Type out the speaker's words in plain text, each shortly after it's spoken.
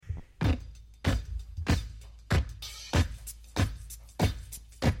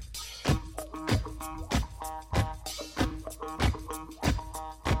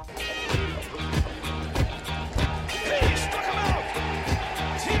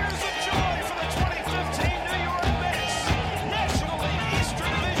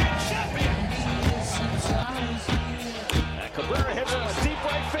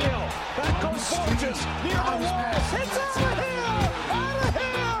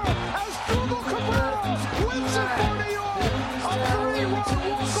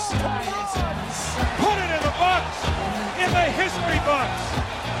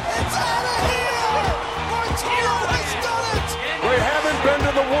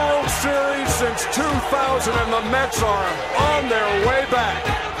since 2000, and the Mets are on their way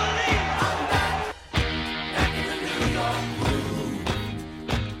back.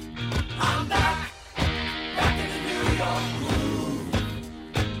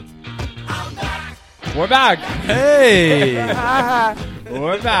 We're back. Hey!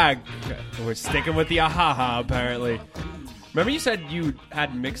 We're back. We're sticking with the ahaha, apparently. Remember you said you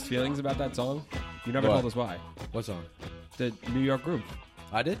had mixed feelings about that song? You never What? told us why. What song? The New York Groove.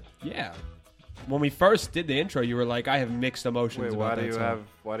 I did? Yeah. When we first did the intro, you were like, I have mixed emotions Wait, about why do that you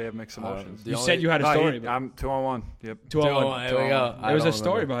song. have mixed emotions? You said you had a story. but- I'm 2-on-1. Yep. 2-on-1. Here we go. There was a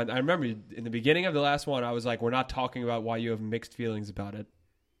story behind it. I remember in the beginning of the last one, I was like, we're not talking about why you have mixed feelings about it.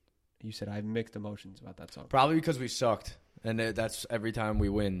 You said I have mixed emotions about that song. Probably because we sucked. And that's every time we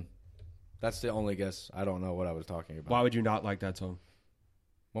win. That's the only guess. I don't know what I was talking about. Why would you not like that song?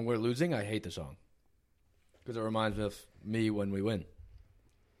 When we're losing, I hate the song. Because it reminds me of me when we win.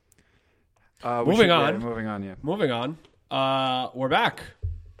 Moving on. Moving on, yeah. Moving on. We're back.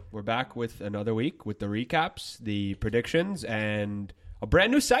 We're back with another week with the recaps, the predictions, and a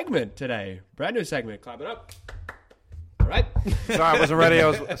brand new segment today. Brand new segment. Clap it up. All right. Sorry, I wasn't ready. I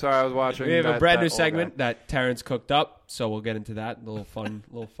was watching. We have a that- brand that new old segment guy. that Terrence cooked up, so we'll get into that. A little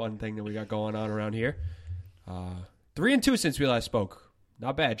fun thing that we got going on around here. 3-2 since we last spoke.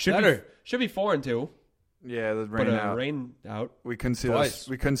 Not bad. Should be 4-2. Yeah, the But rain out. rain out. We couldn't see Twice. those.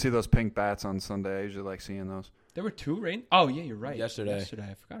 We couldn't see those pink bats on Sunday. I usually like seeing those. There were 2 rain. Oh yeah, you're right. Yesterday. I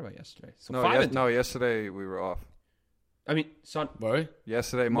forgot about yesterday. So No, 5-2. yesterday we were off. I mean, Were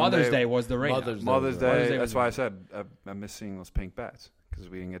Yesterday, Monday, Mother's Day was the rain. Mother's out. Day. Mother's Day. Mother's Day That's was why I the said I miss seeing those pink bats because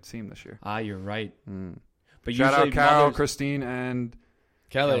we didn't get to see them this year. Ah, you're right. But Shout usually out Carol, Mother's- Christine, and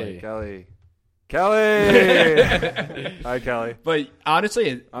Kelly. Kelly. Hi, Kelly. But honestly,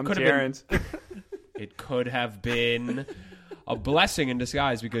 it I'm could have Terrence. been. It could have been a blessing in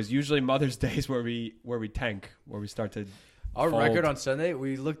disguise because usually Mother's Day is where we tank, where we start to. Our fold. record on Sunday,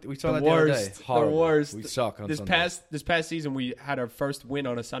 we saw The that the other worst. day. The Horrible. worst. We suck on this Sunday. This past season, we had our first win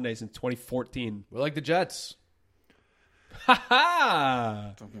on a Sunday since 2014. We're like the Jets. Ha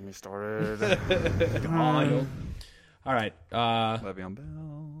ha! Don't get me started. God. All right. Le'Veon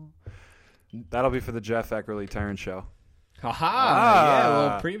Bell. That'll be for the Jeff Eckerly Terrence show. Ha ha! Yeah, a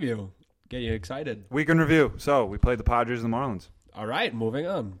little preview. Get you excited. Week in review. So we played the Padres and the Marlins. All right, moving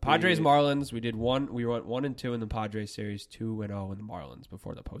on. Padres Marlins. We did one. We went 1-2 in the Padres series, 2-0 in the Marlins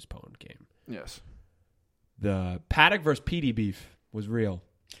before the postponed game. Yes. The Paddock versus PD beef was real.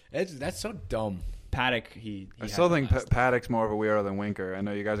 That's so dumb. Paddock, he I still had the think last. Paddock's more of a weirdo than Winker. I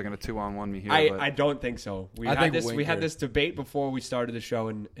know you guys are going to 2-on-1 me here. but I don't think so. We I had think this. We had Winker. this debate before we started the show,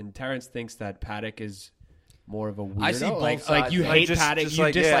 and Terrence thinks that Paddock is more of a weirdo. I see both like sides, you though. hate Paddock.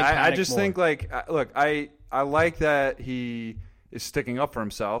 You dislike I Paddock just more. think look, I like that he is sticking up for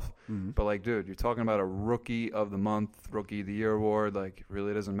himself, Mm-hmm. but like, dude, you're talking about a Rookie of the Month, Rookie of the Year award. Like,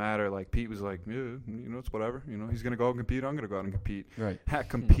 really doesn't matter. Like, Pete was like, yeah, you know, it's whatever. You know, he's gonna go and compete. I'm gonna go out and compete. Right.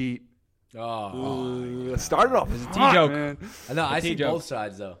 Compete. Started off. It's a hot, T-joke. man. No, I see T-joke. both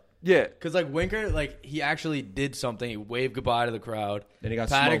sides, though. Yeah. Because, like, Winker, like, he actually did something. He waved goodbye to the crowd. Then he got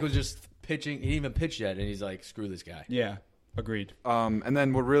Paddock smoked. was just pitching. He didn't even pitch yet, and he's like, screw this guy. Yeah, agreed. And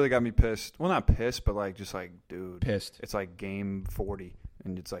then what really got me pissed, well, not pissed, but like, just like, dude, Pissed. it's like game 40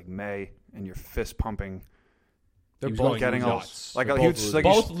 and it's like May and you're fist pumping. They're He was both getting all nuts. like They're he both was like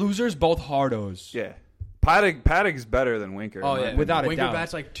Both losers, both hardos. yeah. Paddock's better than Winker. Oh, in my yeah. opinion. Without a Winker doubt.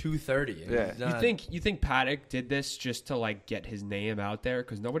 bats like 230. and Yeah. he's You think Paddock did this just to like get his name out there?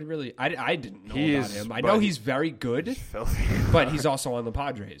 Because nobody really, I didn't know He about is, him. I but know he- he's very good, filthy. but he's also on the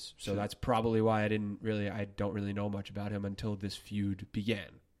Padres, so that's probably why I don't really know much about him until this feud began.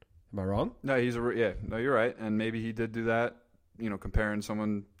 Am I wrong? No, no, you're right, and maybe he did do that. You know, comparing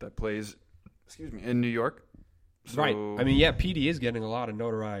someone that plays, in New York. So, Right. I mean, yeah, PD is getting a lot of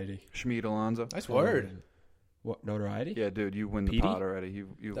notoriety. Schmied Alonso. Nice word. What notoriety? Yeah, dude, you win the Petey? pot already.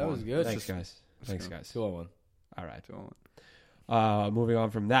 You That won. was good. Thanks, guys. Thanks, guys. 2-1. All right. 2-1. Moving on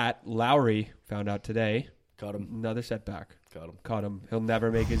from that, Lowry found out today Caught him. another setback. Caught him. Caught him. He'll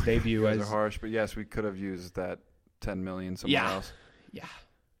never make his debut You guys as. are harsh, but yes, we could have used that $10 million somewhere Yeah. else. Yeah.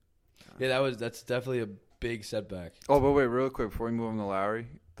 Yeah, that's definitely a big setback. Oh, but wait, real quick before we move on to Lowry,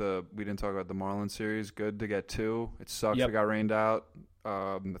 we didn't talk about the Marlins series. Good to get 2. It sucks Yep. we got rained out.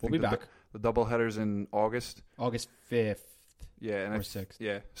 I think We'll be back. The double headers in August. August 5th. Yeah, and Or I- 6th.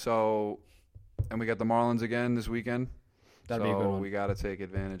 Yeah, so and we got the Marlins again this weekend. That'd be a good one. We got to take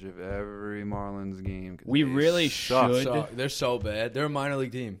advantage of every Marlins game. 'Cause We they really suck. should. They're so bad. They're a minor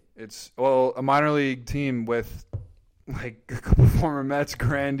league team. It's a minor league team with like a couple former Mets,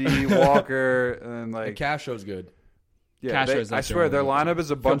 Grandy, Walker, and The like Castro's good. yeah. Castro's I like swear their their- lineup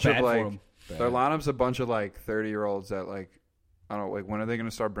is a Feel bunch of bad for like him. bad. Their lineup's a bunch of like 30-year-olds that like I don't know. Like when are they going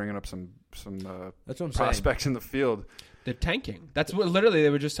to start bringing up some That's what I'm saying. prospects in the field? They're tanking. That's what literally they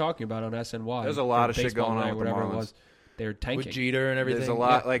were just talking about on SNY. There's a lot or of shit Baseball going on Night, with the whatever it Marlins. was. They're tanking. With Jeter and everything. There's a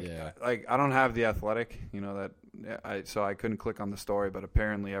lot Yeah. like I don't have the Athletic, so I couldn't click on the story, but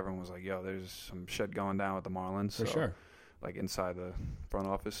apparently everyone was like, "Yo, there's some shit going down with the Marlins." For so, sure. like inside the front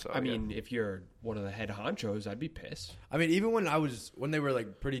office. So, I mean, if you're one of the head honchos, I'd be pissed. I mean, even when they were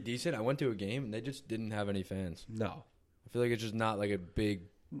like pretty decent, I went to a game and they just didn't have any fans. No, I feel like it's just not like a big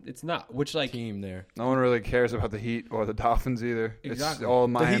it's not. Which like team there. no one really cares about the Heat or the Dolphins either. Exactly. It's all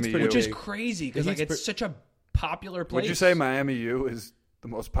Heat's Miami pretty U. which is big. crazy because The like Heat's it's such a popular place. Would you say Miami U is the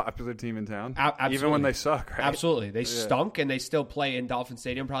most popular team in town? Absolutely. Even when they suck, right? Absolutely, they stunk and they still play in Dolphin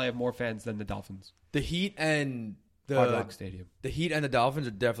Stadium. Probably have more fans than the Dolphins. The Heat and Hard Rock Stadium. the Heat and the Dolphins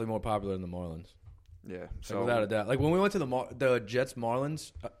are definitely more popular than the Marlins. Yeah. Like, So without a doubt. Like when we went to the Jets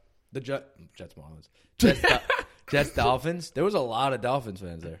Marlins, Jets Dolphins. There was a lot of Dolphins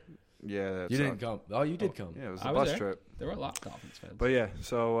fans there. yeah, that You didn't sucked. come. Oh, you did come. Yeah, it was I a was bus there. trip. There were a lot of Dolphins fans. But yeah,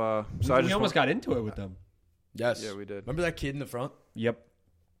 so we I just almost got into it with them. Yes. Yeah, we did. Remember that kid in the front? Yep.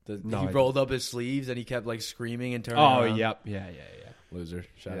 No, He I rolled up his sleeves and he kept like screaming and turning Oh, around. yep. Yeah. Loser.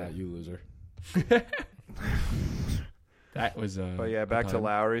 Shout Yeah. out you, loser. That was. But yeah, back to time.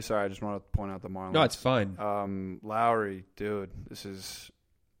 Lowry. Sorry, I just want to point out the Marlins. No, it's fine. Lowry, dude, this is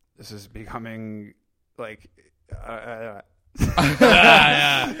becoming like. Help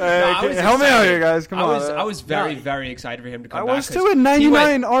me out here, guys. Come on. I was very excited for him to come I back. was 'cause too at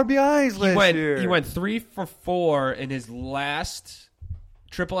 99 RBIs last year. He went 3 for 4 in his last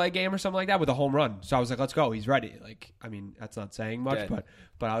AAA game or something like that with a home run. So I was like, let's go. He's ready. Like, I mean, that's not saying much, Dead.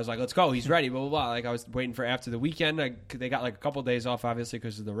 but I was like, let's go. He's ready. Blah blah blah. Like I was waiting for after the weekend. They got like a couple of days off, obviously,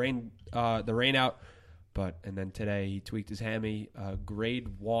 because of the rain out. And then today he tweaked his hammy,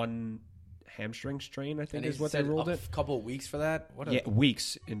 grade 1 hamstring strain, I think And is what they ruled a it. couple of weeks for that. What? Yeah,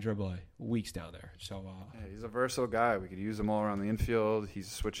 weeks in AAA, weeks down there. So Yeah, he's a versatile guy. We could use him all around the infield. He's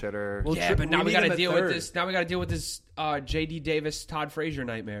a switch hitter. Well, yeah, but now we got to need him at deal with third. this. Now we got to deal with this JD Davis, Todd Frazier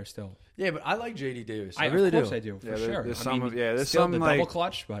nightmare still. Yeah, but I like JD Davis. I Of really course do. I do, for Yeah, sure. there's I some mean, of- yeah, there's still some, the like- double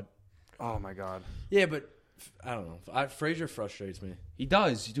clutch, but Oh my god. Yeah, but I don't know. Frazier frustrates me. he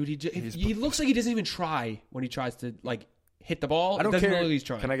does, dude. He looks like he doesn't even try when he tries to like hit the ball. I don't It doesn't care. look like he's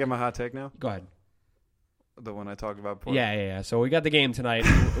trying. Can I get my hot take now? Go ahead. The one I talked about before. Yeah. So we got the game tonight.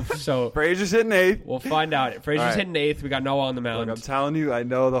 So Frazier's hitting 8th. we'll find out. Frazier's All right. hitting 8th. We got Noah on the Look, mound. I'm telling you, I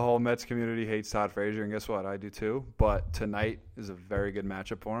know the whole Mets community hates Todd Frazier, and guess what? I do too. But tonight is a very good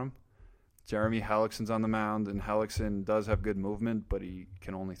matchup for him. Jeremy Hellickson's on the mound, and Hellickson does have good movement, but he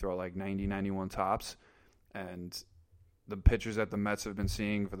can only throw like 90, 91 tops. And the pitchers that the Mets have been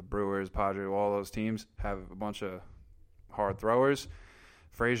seeing for the Brewers, Padres, all those teams have a bunch of hard throwers.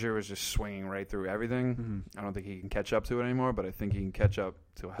 Frazier was just swinging right through everything. Mm-hmm. I don't think he can catch up to it anymore, but I think he can catch up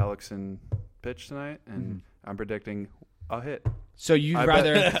to a Hellickson pitch tonight, and I'm predicting a hit. So you'd I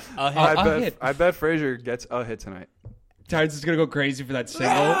rather bet- a hit. I bet Frazier gets a hit tonight. Terrence is gonna go crazy for that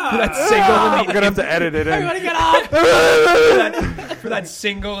single. For that single in I'm the gonna have to edit it in. for that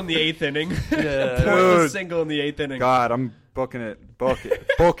single in the 8th inning. Yeah. Pointless Dude. single in the 8th inning. God, I'm booking it. Book it.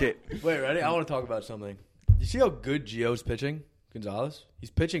 Book it. Wait, ready? I want to talk about something. You see how good Gio's pitching? Gonzalez? He's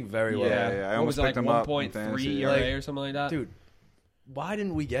pitching very well. Yeah, I What was almost it, like picked him up in 1.3 fantasy. ERA Like, or something like that? Dude, why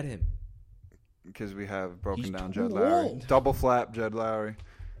didn't we get him? Because we have broken He's down too Jed Lowry. old. Double flap Jed Lowry.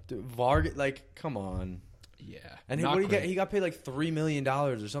 Dude, Vargas, like, come on. Yeah. And not what did he get? great. He got paid like $3 million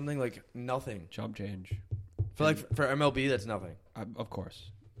or something, like nothing. Jump change. For MLB, that's nothing. Of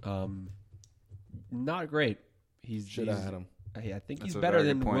course. Not great. Should have had him. I think That's he's a better very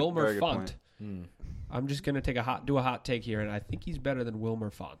than good point. Wilmer Very good Font. point. I'm just gonna do a hot take here, and I think he's better than Wilmer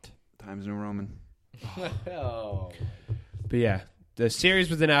Font. Times New Roman. Oh. But yeah, the series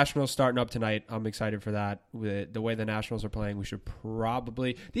with the Nationals starting up tonight. I'm excited for that. With the way the Nationals are playing, we should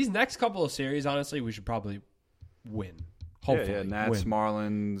probably these next couple of series. Honestly, we should probably win. Hopefully, Yeah, Nats, win.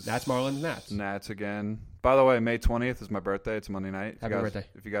 Marlins. Nats. Nats again. By the way, May 20th is my birthday. It's a Monday night. Happy birthday.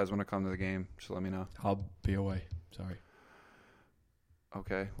 If you guys want to come to the game, just let me know. I'll be away. Sorry.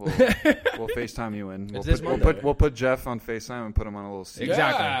 Okay. We'll FaceTime you in. It's this Monday. We'll put Jeff on FaceTime and put him on a little seat.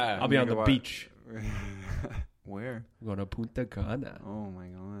 Exactly. Yeah. I'll be on the Megawatt. beach. Where? I'm going to Punta Cana. Oh, my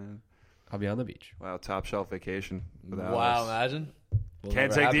God. I'll be on the beach. Wow, top shelf vacation. without Wow, us. imagine. Will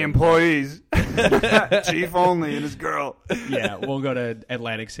Can't never take the happen. employees. Chief only and his girl. Yeah, we'll go to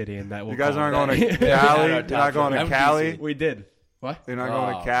Atlantic City, and that will. You guys call aren't it. going to Cali? Yeah, You're not going to MTC. Cali? We did. What? You're not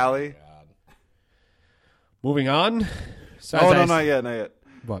going Oh, to Cali? God. Moving on. Oh, no, not yet, not yet.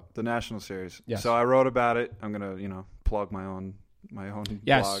 What? The National Series. Yes. So I wrote about it. I'm going to, plug my own my own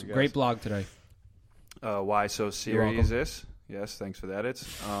Yes, blog. great blog today. Why So You're Serious this? Yes, thanks for the edits.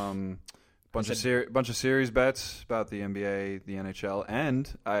 Bunch of series bets about the NBA, the NHL, and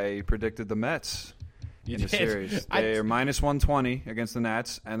I predicted the Mets You in the did. series. They are minus 120 against the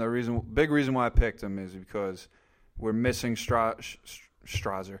Nats, and the big reason why I picked them is because we're missing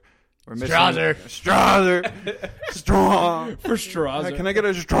Strasser. We're missing Strasser. Strong. For Strasser. Can I get a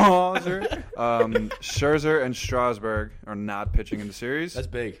Strasser? Scherzer and Strasburg are not pitching in the series. That's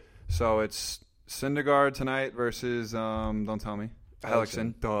big. So it's Syndergaard tonight versus, don't tell me,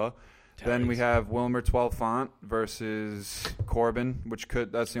 Hellickson. Duh. Then we have Wilmer 12 Font versus Corbin,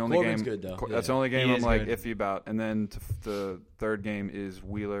 that's the only Corbin's game. good, though. That's the only game He I'm is like good. iffy about. And then the third game is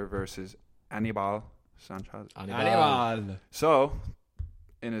Wheeler versus Anibal Sanchez. Animal. So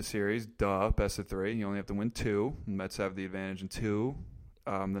in a series, best of 3. You only have to win 2. The Mets have the advantage in 2.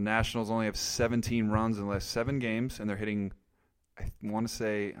 The Nationals only have 17 runs in the last 7 games, and they're hitting, I want to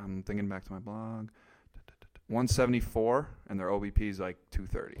say, I'm thinking back to my blog, 174, and their OBP is like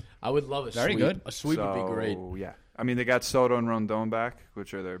 230. I would love a Very sweep. good. A sweep would be great. Yeah. I mean, they got Soto and Rondon back,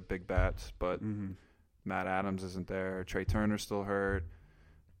 which are their big bats, but Mm-hmm. Matt Adams isn't there. Trey Turner's still hurt.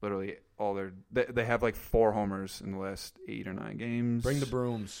 Literally all they have like 4 homers in the last 8 or 9 games. Bring the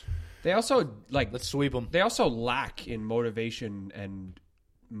brooms. They also Let's sweep them. They also lack in motivation and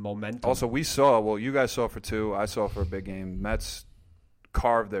momentum. Also, you guys saw for 2. I saw for a big game. Mets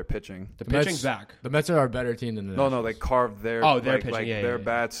carved their pitching. the Mets- pitching's back. The Mets are a better team than the No, they carved their their pitching, like yeah, their yeah.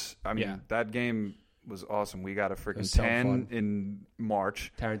 bats. I mean, Yeah. that game was awesome. We got a freaking was so 10 fun. in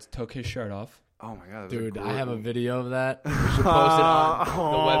March. Terrence took his shirt off. Oh my god, Dude, I have a video. video of that. We should post it on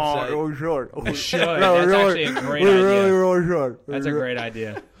the website. Oh, short. You should. That's actually a great idea. Really short. That's a great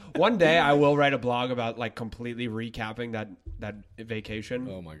idea. One day I will write a blog about like completely recapping that vacation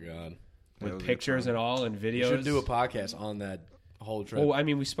Oh my god. with was pictures fun. and all and You videos. should do a podcast on that whole trip. Well, I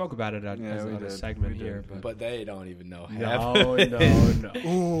mean, we spoke about it Yeah, as we on a did. segment We did. here, but they don't even know. no.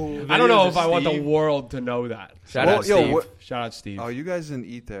 I don't know if I want the world to know that. Shout Well, out yo, Steve. what- Shout out Steve. Oh, you guys didn't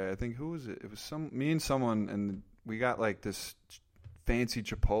eat there. I think who was it? It was me and someone, and we got like this fancy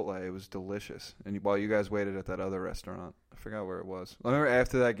Chipotle. It was delicious. And while you guys waited at that other restaurant, I forgot where it was. I remember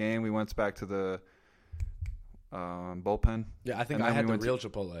after that game, we went back to the bullpen. Yeah, I think And I then had we the went real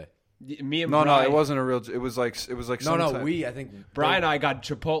Chipotle. Me and No, Brian, it wasn't a real. It was like No, sometime- we. I think Brian and I got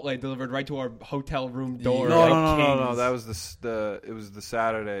Chipotle delivered right to our hotel room door. No, at no. King's. That was it was the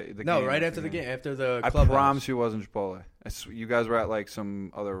Saturday. The no, game, right after the game, after the I clubhouse. promise you, it wasn't Chipotle. You guys were at like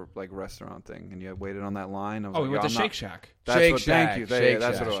some other like restaurant thing, and you waited on that line. I was Oh, like, we went yo, to I'm not- Shake Shack. That's Shake what, Shack, Thank you. Shake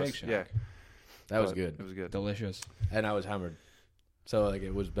That's Shack. what it was. Shake Shack. Yeah, That was But good, It was good. Delicious. and I was hammered, so like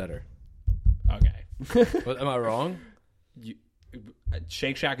it was better. Okay. But am I wrong?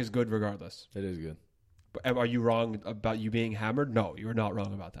 Shake Shack is good regardless. It is good. But are you wrong about you being hammered? No, you were not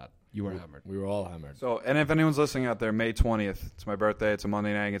wrong about that. You were hammered. We were all hammered. So, and if anyone's listening out there, May 20th, it's my birthday. It's a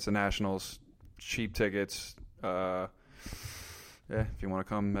Monday night against the Nationals. Cheap tickets. Yeah, if you want to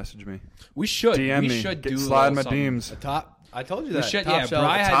come, message me. We should. DM we me. should do Slide a my little DMs. The top. I told you We that. should- top yeah, shelf.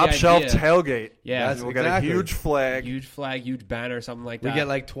 Brian had Top the shelf idea. tailgate. Yeah, That's We got exactly. a huge flag. huge flag, huge banner, something like We that. get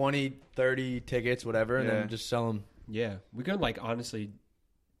like 20, 30 tickets, whatever, and Yeah. then just sell them. yeah, we could like honestly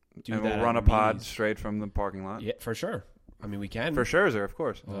do and that. we'll run a at pod meetings. straight from the parking lot. Yeah, for sure. I mean, we can. For Scherzer, of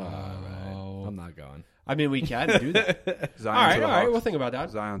course. Oh. I'm not going. I mean, we can do that. Zion all right, to the all right. Hawks. We'll think about that.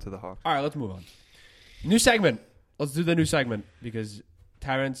 Zion to the Hawks. All right, let's move on. New segment. Let's do the new segment because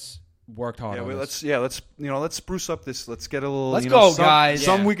Terrence worked hard Yeah, on this. let's spruce up this. Let's get a little. Let's go, guys.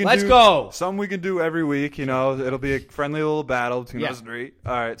 Some Yeah. we can Let's do. go. Some we can do every week. It'll be a friendly little battle between Yeah. us three.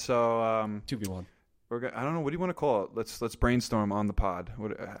 All right, so 2v1. I don't know. What do you want to call it? Let's brainstorm on the pod.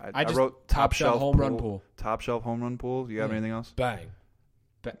 I just wrote top shelf home run pool. Top shelf home run pool. You got Yeah. anything else? Bang.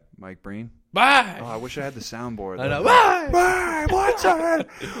 Mike Breen. Bye. Oh, I wish I had the soundboard. I know. though. Bye. Bye. What's that?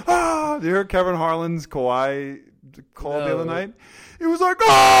 Oh, did you hear Kevin Harlan's Kawhi call the No. other night? He was like,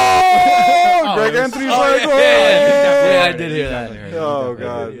 "Oh!" Greg it was- Anthony's oh, like, yeah, "Oh!" yeah, I did hear that. Definitely heard it. Oh Yeah,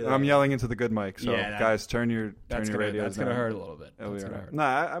 god, yeah. I'm yelling into the good mic. So Yeah, guys, turn your That's gonna radios that's gonna down. hurt a little bit. It'll be That's gonna all right. hurt.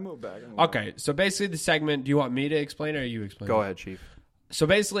 Nah, I moved back. Okay, so basically the segment. Do you want me to explain it or you explain? Go it? ahead, Chief. So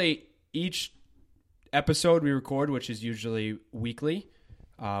basically, each episode we record, which is usually weekly,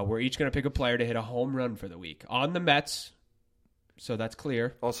 we're each going to pick a player to hit a home run for the week on the Mets. So that's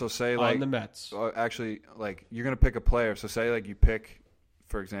clear. Also, say On like the Mets. actually, like you're gonna pick a player. So say like you pick,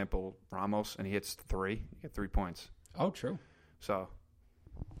 for example, Ramos, and he hits 3. You get 3 points. Oh, true. So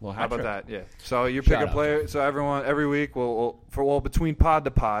Well, how about that? Yeah. So you pick Shout a out. player. So everyone every week we'll between pod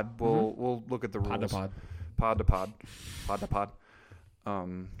to pod we'll look at the rules. Pod to pod. Pod to pod. Pod to pod.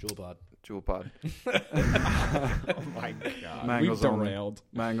 Jewel pod. Jewel Pod. Oh my god, Mangoes we've only. derailed.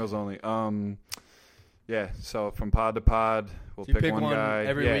 Mangoes only. Yeah. So from pod to pod, we'll You pick one guy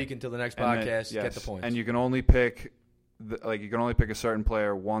every yeah. week until the next And then- podcast. yes. Get the points. And you can only pick, you can only pick a certain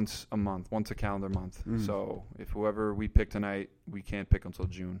player once a month, once a calendar month. Mm. So if whoever we pick tonight, we can't pick until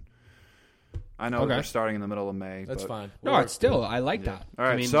June. I know Okay. we're starting in the middle of May. That's but, fine. No, it's still I like that. All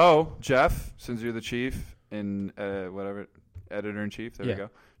right. I mean, So Jeff, since you're the chief and whatever editor in chief, there Yeah. we go,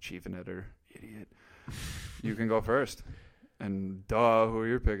 chief and editor, idiot. You can go first. And who are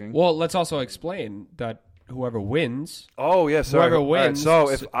you picking? well, let's also explain that whoever wins, Oh yeah, sorry. whoever All right, wins- so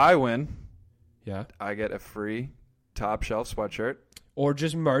if I win, yeah, I get a free top shelf sweatshirt. or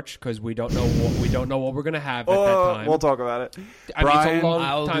just merch because we don't know what we're gonna have at that time. We'll talk about it. I mean, it's Brian, a long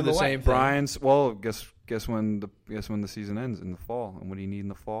I'll time do the away. same thing. Brian's guess when the season ends in the fall. And what do you need in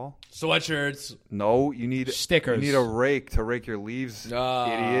the fall? Sweatshirts. No, you need Stickers. You need a rake to rake your leaves,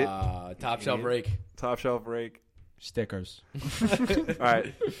 idiot. Top shelf Idiot. rake. Top shelf rake. Stickers. All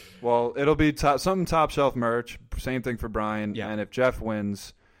right. Well, it'll be some top shelf merch. Same thing for Brian. Yeah. And if Jeff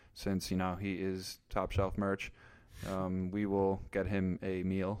wins, since he is top shelf merch, we will get him a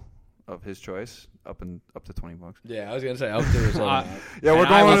meal of his choice up to $20. Yeah, I was gonna say up to Yeah, we're And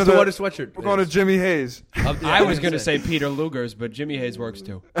I going was to what a sweatshirt. we're going to Jimmy Hayes. I was gonna say Peter Luger's, but Jimmy Hayes works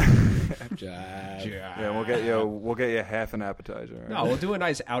too. Yeah, we'll get you half an appetizer. All right? No, we'll do a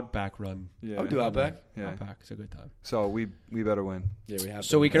nice Outback run. Yeah. I'll do Outback. Yeah. Outback is a good time. So we better win. Yeah, we have.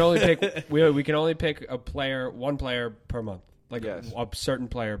 So we can only pick we can only pick one player per month, like Yes. a certain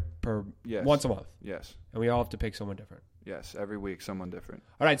player per Yes. once a month, Yes. and we all have to pick someone different. Yes. Every week, someone different.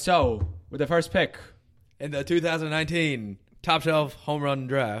 All right, so with the first pick, in the 2019 top shelf home run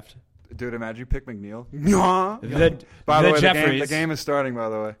draft. Dude, imagine you pick McNeil. the By the way, Jeffries, the game is starting. By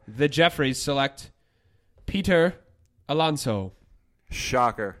the way, the Jeffries select Peter Alonso What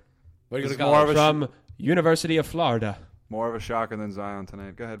shocker. are you This gonna is call more it? of a from University of Florida. More of a shocker than Zion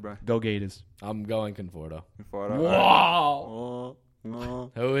tonight. Go ahead, Brian. Go Gators! I'm going Conforto. Florida. Wow,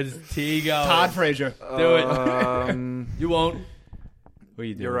 Who is T going? Todd Frazier. Do it. You won't. Who are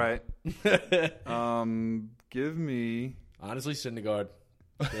you doing? You're right. Give me. Honestly, Syndergaard.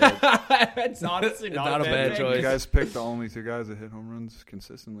 It's honestly not a bad pick. choice. You guys picked the only two guys that hit home runs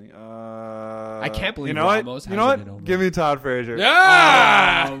consistently. I can't believe you know what? Ramos You know hasn't hit home what? Give me Todd Frazier.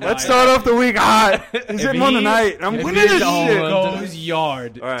 Yeah! Let's start off the week hot. He's hitting one he- tonight. I'm if winning he this shit. goes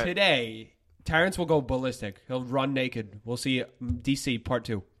yard All right. today, Terrence will go ballistic. He'll run naked. We'll see DC part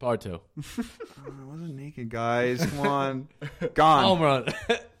 2. Part 2. I wasn't naked, guys. Come on. Gone. Home run.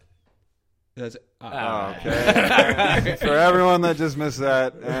 That's Okay. For everyone that just missed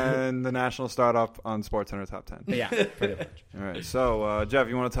that, and the National Startup on SportsCenter Top 10. yeah, pretty much. All right. So, Jeff,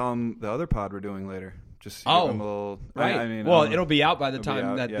 you want to tell them the other pod we're doing later? Just Oh, give them a little. Right. I mean, well, it'll be out by the it'll be time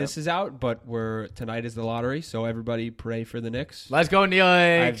out, that yeah. this is out, but tonight is the lottery, so everybody pray for the Knicks. Let's go, Knicks.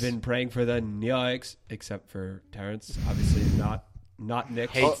 I've been praying for the Knicks, except for Terrence. Obviously, not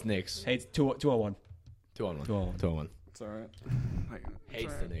Knicks. Hates Knicks. Hates 2-1. 2-on-1. 2-1. 2-on-1. It's all right.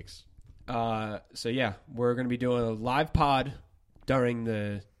 Hates the Knicks. So yeah, we're going to be doing a live pod during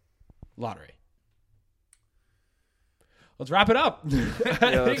the lottery. Let's wrap it up.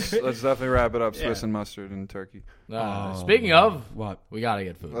 Yeah, let's definitely wrap it up. Swiss and mustard and turkey. Speaking of, What? we gotta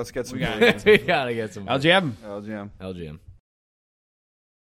get food. Let's get some. We got we gotta get some food. LGM. LGM. LGM.